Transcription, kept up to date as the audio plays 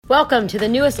Welcome to the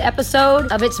newest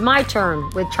episode of It's My Turn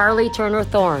with Charlie Turner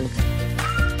Thorne.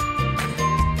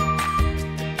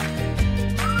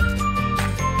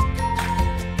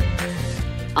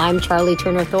 I'm Charlie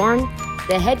Turner Thorne,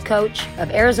 the head coach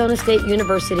of Arizona State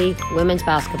University women's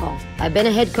basketball. I've been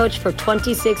a head coach for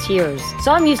 26 years,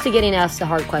 so I'm used to getting asked the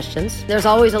hard questions. There's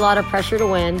always a lot of pressure to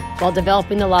win while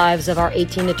developing the lives of our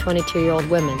 18 to 22-year-old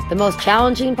women. The most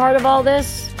challenging part of all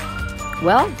this?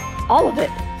 Well, all of it.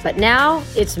 But now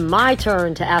it's my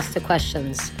turn to ask the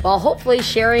questions, while hopefully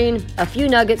sharing a few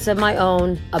nuggets of my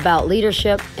own about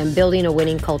leadership and building a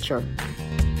winning culture.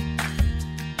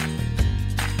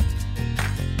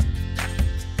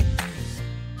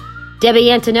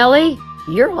 Debbie Antonelli,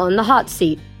 you're on the hot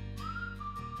seat.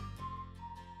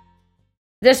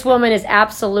 This woman is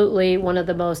absolutely one of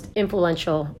the most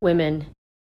influential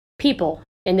people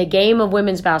in the game of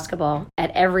women's basketball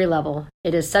at every level.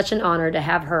 It is such an honor to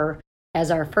have her as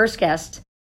our first guest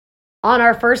on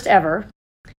our first ever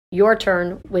Your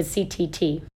Turn with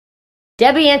CTT.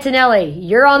 Debbie Antonelli,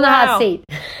 you're on the hot seat.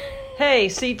 Hey,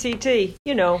 CTT,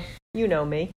 you know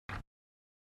me.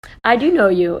 I do know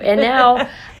you, and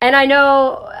I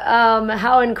know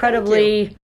how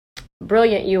incredibly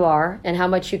brilliant you are, and how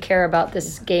much you care about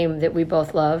this game that we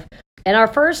both love. And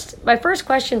my first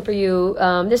question for you,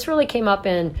 this really came up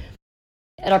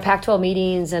at our Pac-12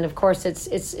 meetings, and of course,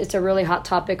 it's a really hot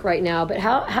topic right now. But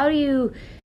how do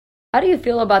you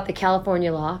feel about the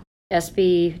California law,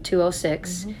 SB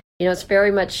 206? Mm-hmm. You know, it's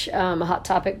very much a hot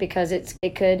topic because it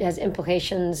has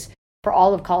implications for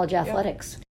all of college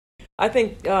athletics. Yeah. I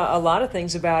think a lot of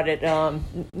things about it.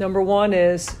 Number one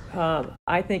is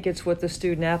I think it's what the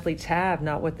student athletes have,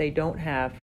 not what they don't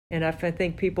have. And I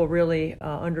think people really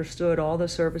understood all the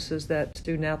services that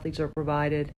student athletes are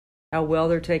provided, how well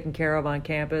they're taken care of on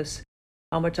campus,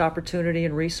 how much opportunity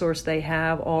and resource they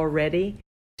have already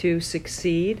to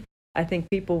succeed. I think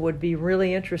people would be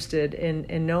really interested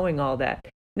in knowing all that.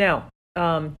 Now,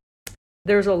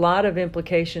 there's a lot of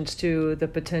implications to the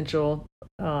potential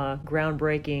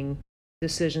groundbreaking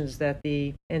decisions that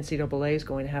the NCAA is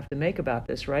going to have to make about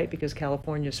this, right? Because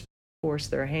California's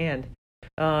forced their hand.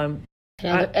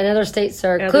 And other states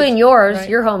are, including yours, right?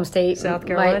 Your home state, South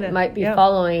Carolina, might be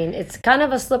following. It's kind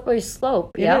of a slippery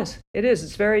slope. It is.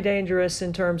 It's very dangerous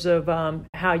in terms of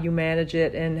how you manage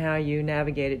it and how you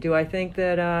navigate it. Do I think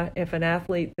that if an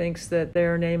athlete thinks that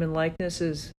their name and likeness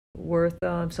is worth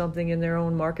something in their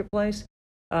own marketplace,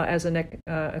 as an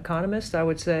economist, I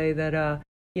would say that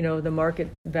the market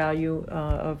value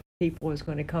of people is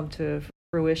going to come to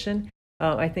fruition.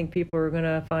 I think people are going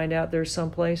to find out there's some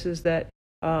places that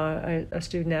a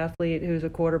student athlete who's a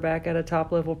quarterback at a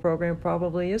top level program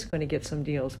probably is going to get some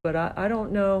deals. But I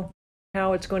don't know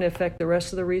how it's going to affect the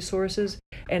rest of the resources.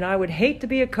 And I would hate to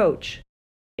be a coach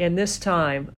in this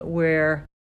time where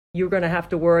you're going to have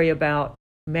to worry about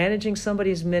managing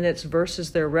somebody's minutes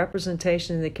versus their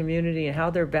representation in the community and how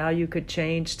their value could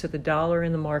change to the dollar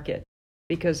in the market,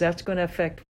 because that's going to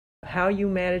affect how you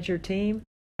manage your team,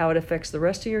 how it affects the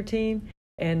rest of your team,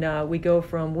 and we go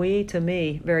from we to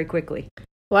me very quickly.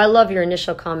 Well, I love your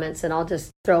initial comments, and I'll just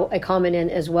throw a comment in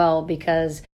as well,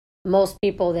 because most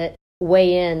people that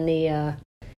weigh in,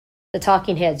 the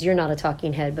talking heads, you're not a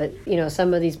talking head, but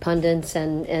some of these pundits,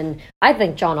 and I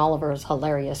think John Oliver is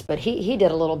hilarious, but he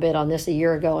did a little bit on this a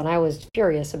year ago, and I was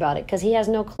furious about it because he has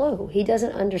no clue. He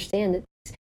doesn't understand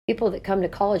that people that come to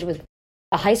college with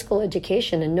a high school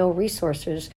education and no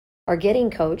resources are getting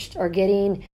coached, are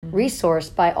getting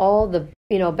resourced by all the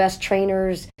best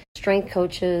trainers, strength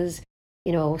coaches,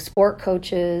 sport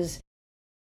coaches,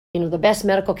 the best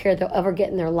medical care they'll ever get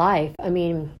in their life. I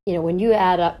mean, when you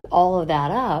add up all of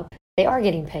that up, they are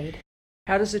getting paid.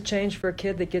 How does it change for a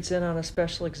kid that gets in on a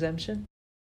special exemption?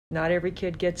 Not every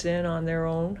kid gets in on their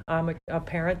own. I'm a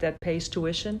parent that pays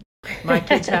tuition. My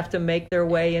kids have to make their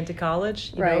way into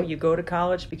college. You go to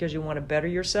college because you want to better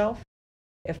yourself.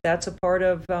 If that's a part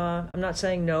of, I'm not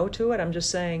saying no to it. I'm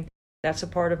just saying that's a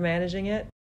part of managing it.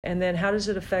 And then how does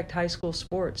it affect high school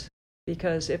sports?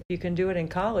 Because if you can do it in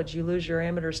college, you lose your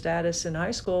amateur status in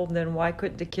high school, then why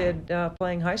couldn't the kid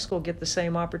playing high school get the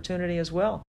same opportunity as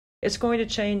well? It's going to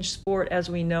change sport as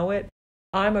we know it.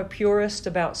 I'm a purist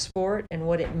about sport and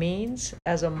what it means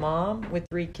as a mom with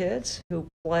 3 kids who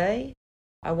play.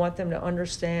 I want them to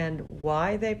understand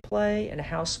why they play and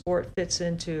how sport fits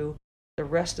into the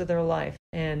rest of their life.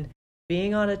 And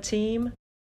being on a team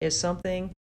is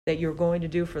something that you're going to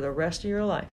do for the rest of your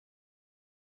life.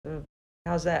 So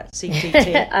how's that,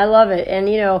 CTT? I love it. And,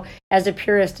 as a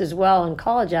purist as well in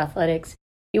college athletics,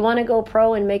 you want to go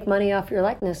pro and make money off your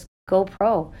likeness, go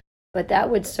pro. But that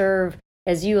would serve,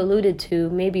 as you alluded to,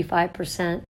 maybe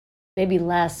 5% maybe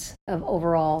less of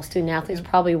overall student athletes,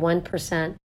 probably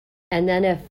 1%. And then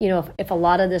if a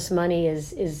lot of this money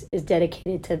is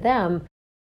dedicated to them,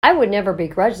 I would never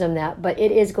begrudge them that, but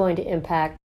it is going to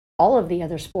impact all of the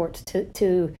other sports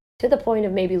to the point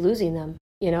of maybe losing them,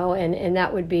 and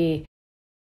that would be,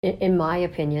 in my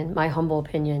opinion, my humble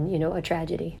opinion, a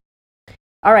tragedy.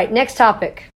 All right, next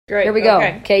topic. Great. Here we go.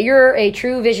 Okay, you're a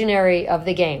true visionary of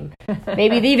the game,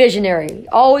 maybe the visionary,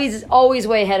 always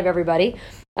way ahead of everybody,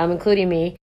 including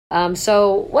me.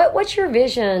 So what's your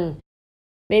vision?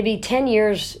 Maybe 10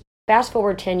 years, fast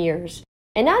forward 10 years,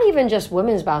 and not even just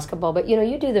women's basketball, but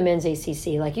you do the men's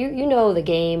ACC, like you know the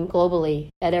game globally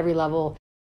at every level,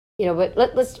 but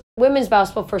let's women's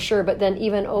basketball for sure, but then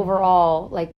even overall,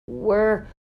 like where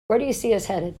do you see us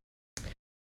headed?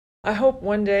 I hope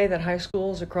one day that high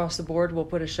schools across the board will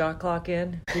put a shot clock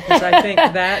in, because I think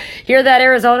that hear that,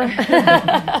 Arizona?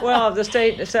 Well, the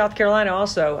state of South Carolina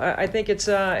also. I think it's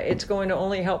going to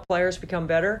only help players become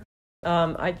better.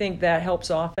 I think that helps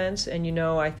offense, and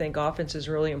I think offense is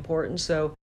really important.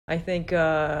 So I think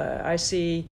I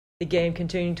see the game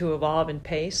continuing to evolve in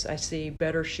pace. I see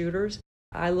better shooters.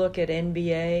 I look at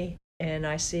NBA, and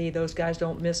I see those guys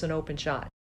don't miss an open shot.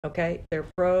 Okay, they're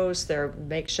pros. They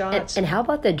make shots. And how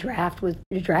about the draft with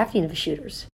the drafting of the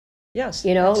shooters? Yes,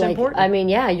 that's important. I mean,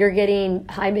 yeah, you're getting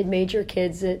high mid-major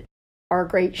kids that are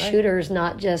great shooters,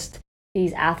 not just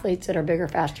these athletes that are bigger,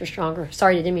 faster, stronger.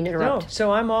 Sorry, I didn't mean to interrupt. No,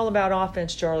 so I'm all about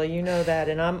offense, Charlie. You know that,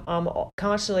 and I'm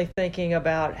constantly thinking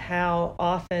about how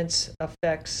offense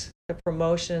affects the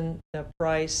promotion, the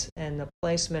price, and the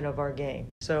placement of our game.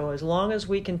 So as long as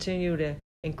we continue to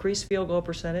increase field goal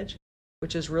percentage,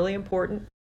 which is really important,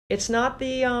 it's not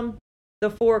the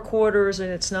 4 quarters and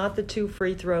it's not the 2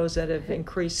 free throws that have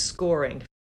increased scoring.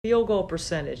 Field goal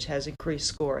percentage has increased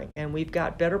scoring, and we've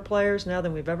got better players now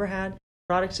than we've ever had.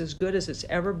 Product's as good as it's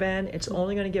ever been. It's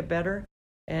only going to get better.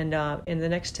 And in the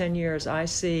next 10 years, I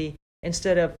see,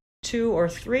 instead of 2 or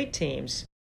 3 teams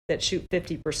that shoot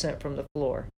 50% from the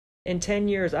floor, in 10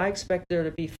 years, I expect there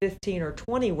to be 15 or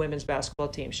 20 women's basketball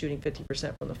teams shooting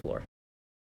 50% from the floor.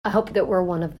 I hope that we're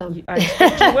one of them. I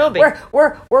expect you will be.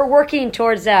 We're working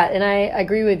towards that, and I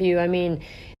agree with you. I mean,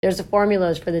 there's the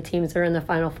formulas for the teams that are in the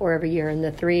Final Four every year, and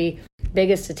the 3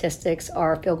 biggest statistics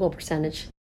are field goal percentage,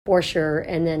 for sure,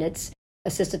 and then it's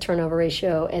assist to turnover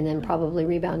ratio, and then probably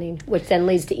rebounding, which then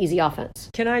leads to easy offense.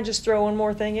 Can I just throw one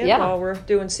more thing in while we're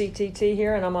doing CTT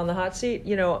here and I'm on the hot seat?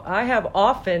 I have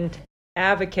often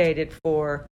advocated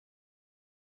for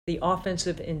the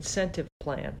offensive incentive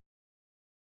plan.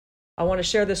 I want to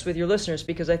share this with your listeners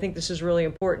because I think this is really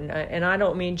important. And I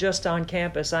don't mean just on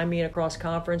campus. I mean across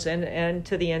conference and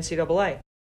to the NCAA.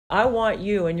 I want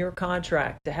you in your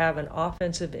contract to have an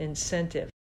offensive incentive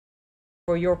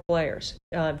for your players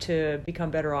to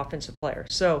become better offensive players.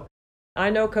 So I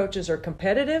know coaches are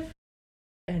competitive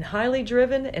and highly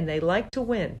driven, and they like to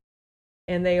win.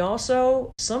 And they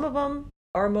also, some of them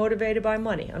are motivated by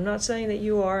money. I'm not saying that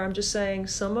you are. I'm just saying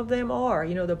some of them are.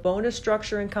 The bonus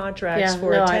structure and contracts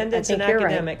for attendance and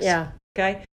academics. Right. Yeah.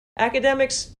 Okay?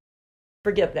 Academics,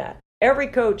 forget that. Every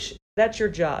coach, that's your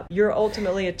job. You're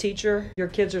ultimately a teacher. Your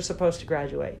kids are supposed to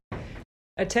graduate.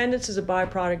 Attendance is a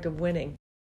byproduct of winning.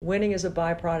 Winning is a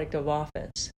byproduct of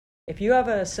offense. If you have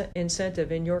an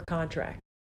incentive in your contract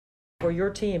for your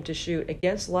team to shoot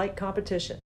against light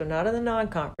competition, so not in the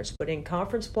non-conference, but in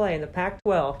conference play in the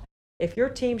Pac-12, if your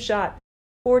team shot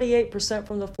 48%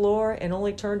 from the floor and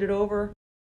only turned it over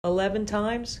 11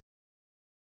 times,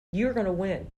 you're going to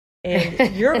win.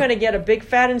 And you're going to get a big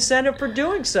fat incentive for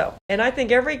doing so. And I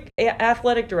think every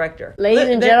athletic director. Ladies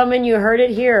and gentlemen, you heard it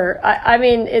here. I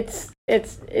mean, is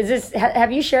this,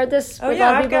 have you shared this with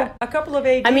all I've people? got a couple of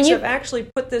ADs have actually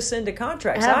put this into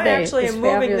contracts. I actually am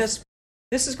moving this.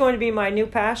 This is going to be my new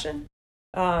passion.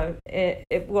 Well,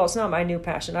 it's not my new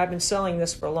passion. I've been selling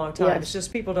this for a long time. Yes. It's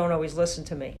just people don't always listen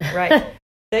to me, right?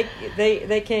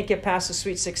 They can't get past the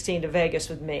Sweet 16 to Vegas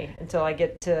with me until I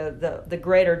get to the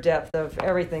greater depth of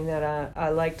everything that I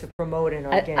like to promote in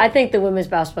our game. I think the women's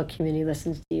basketball community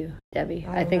listens to you, Debbie.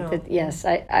 I think that, yes,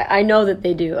 I know that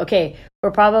they do. Okay,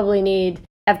 we'll probably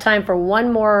have time for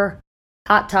one more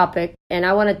hot topic, and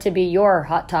I want it to be your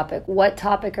hot topic. What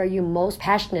topic are you most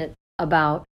passionate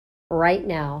about right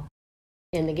now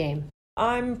in the game?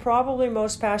 I'm probably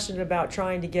most passionate about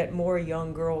trying to get more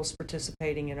young girls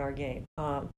participating in our game.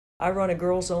 I run a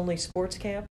girls-only sports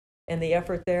camp, and the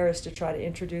effort there is to try to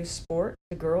introduce sport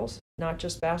to girls, not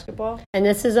just basketball. And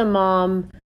this is a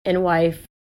mom and wife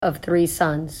of 3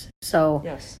 sons. So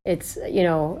Yes. it's,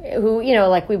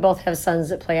 like we both have sons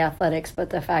that play athletics, but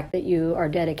the fact that you are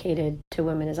dedicated to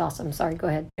women is awesome. Sorry, go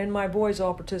ahead. And my boys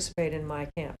all participate in my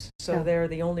camps. So Oh. they're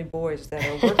the only boys that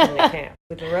are working in the camp.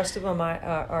 But the rest of them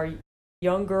are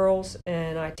young girls,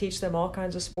 and I teach them all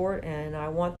kinds of sport, and I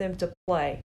want them to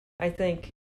play. I think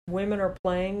women are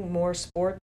playing more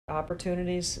sport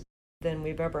opportunities than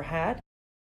we've ever had,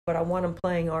 but I want them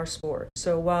playing our sport.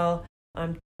 So while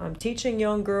I'm teaching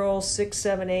young girls 6,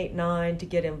 7, 8, 9 to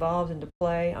get involved and to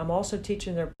play, I'm also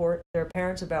teaching their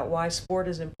parents about why sport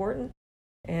is important.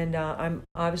 And I'm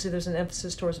obviously there's an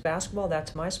emphasis towards basketball.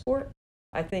 That's my sport.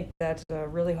 I think that's a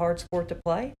really hard sport to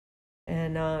play.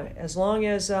 And as long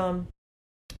as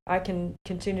I can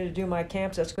continue to do my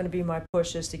camps, that's going to be my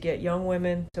push, is to get young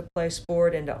women to play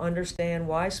sport and to understand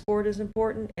why sport is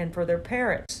important, and for their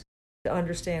parents to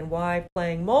understand why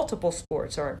playing multiple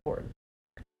sports are important.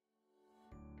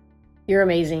 You're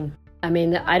amazing. I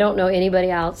mean, I don't know anybody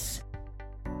else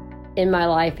in my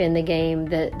life in the game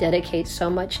that dedicates so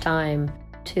much time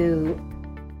to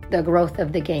the growth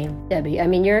of the game, Debbie. I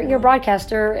mean, you're a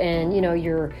broadcaster, and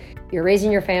you're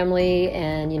raising your family,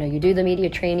 and you do the media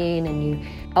training, and you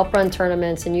help run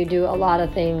tournaments, and you do a lot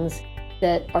of things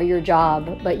that are your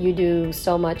job, but you do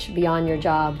so much beyond your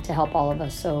job to help all of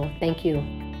us. So thank you.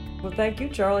 Well, thank you,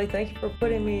 Charlie. Thank you for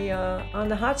putting me on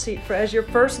the hot seat as your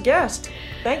first guest.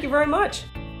 Thank you very much.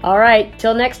 All right,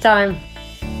 till next time.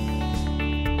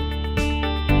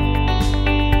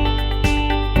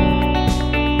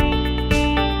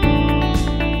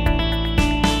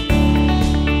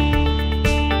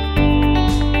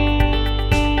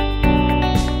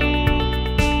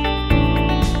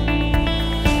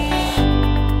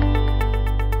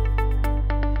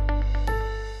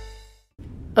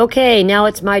 Okay, now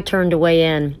it's my turn to weigh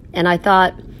in, and I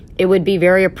thought it would be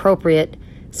very appropriate,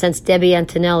 since Debbie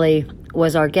Antonelli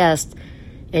was our guest,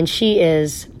 and she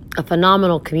is a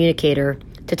phenomenal communicator,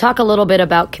 to talk a little bit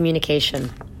about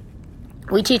communication.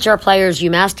 We teach our players,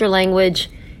 you master language,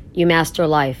 you master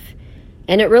life.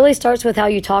 And it really starts with how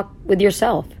you talk with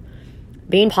yourself.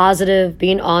 Being positive,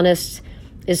 being honest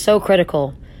is so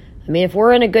critical. I mean, if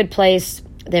we're in a good place,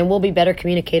 then we'll be better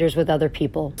communicators with other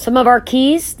people. Some of our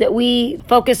keys that we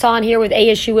focus on here with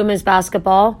ASU Women's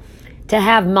Basketball to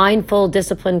have mindful,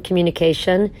 disciplined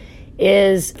communication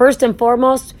is, first and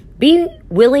foremost, be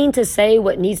willing to say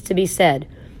what needs to be said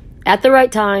at the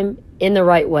right time, in the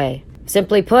right way.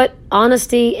 Simply put,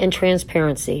 honesty and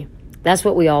transparency. That's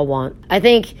what we all want. I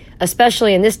think,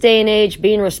 especially in this day and age,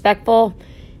 being respectful,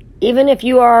 even if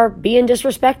you are being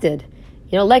disrespected,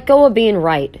 let go of being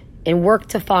right and work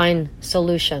to find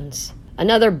solutions.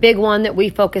 Another big one that we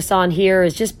focus on here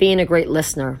is just being a great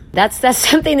listener. That's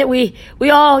something that we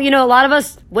all, a lot of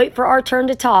us wait for our turn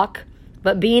to talk,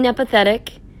 but being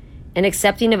empathetic and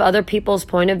accepting of other people's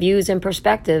point of views and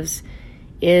perspectives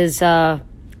is a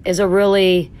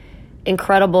really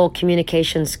incredible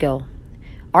communication skill.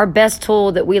 Our best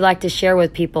tool that we like to share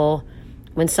with people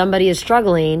when somebody is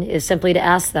struggling is simply to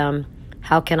ask them,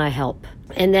 how can I help?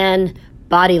 And then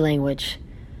body language.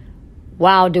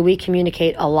 Wow, do we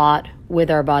communicate a lot with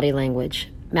our body language?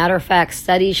 Matter of fact,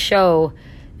 studies show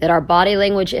that our body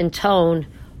language and tone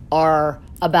are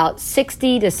about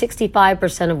 60 to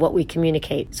 65% of what we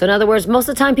communicate. So in other words, most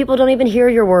of the time people don't even hear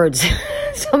your words.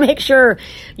 So make sure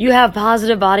you have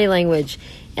positive body language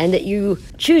and that you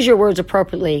choose your words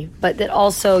appropriately, but that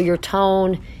also your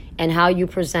tone and how you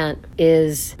present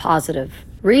is positive.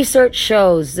 Research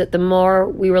shows that the more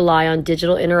we rely on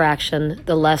digital interaction,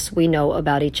 the less we know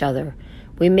about each other.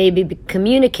 We may be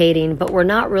communicating, but we're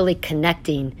not really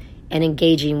connecting and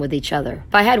engaging with each other.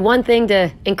 If I had one thing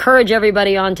to encourage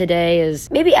everybody on today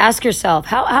is maybe ask yourself,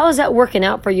 how is that working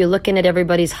out for you, looking at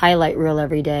everybody's highlight reel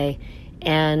every day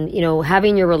and,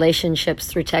 having your relationships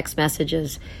through text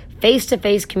messages.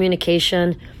 Face-to-face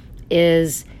communication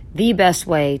is the best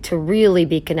way to really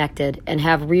be connected and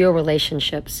have real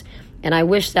relationships. And I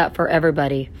wish that for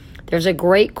everybody. There's a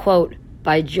great quote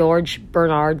by George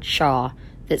Bernard Shaw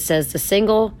that says the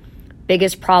single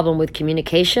biggest problem with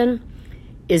communication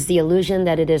is the illusion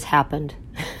that it has happened.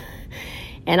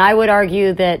 And I would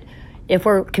argue that if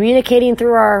we're communicating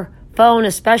through our phone,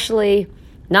 especially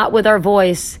not with our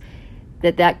voice,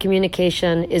 that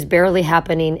communication is barely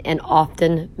happening and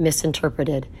often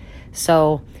misinterpreted.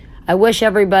 So I wish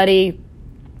everybody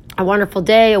a wonderful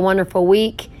day, a wonderful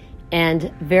week,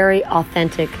 and very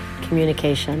authentic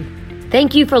communication.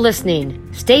 Thank you for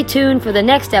listening. Stay tuned for the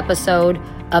next episode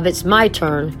of It's My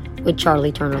Turn with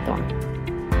Charlie Turner Thorne.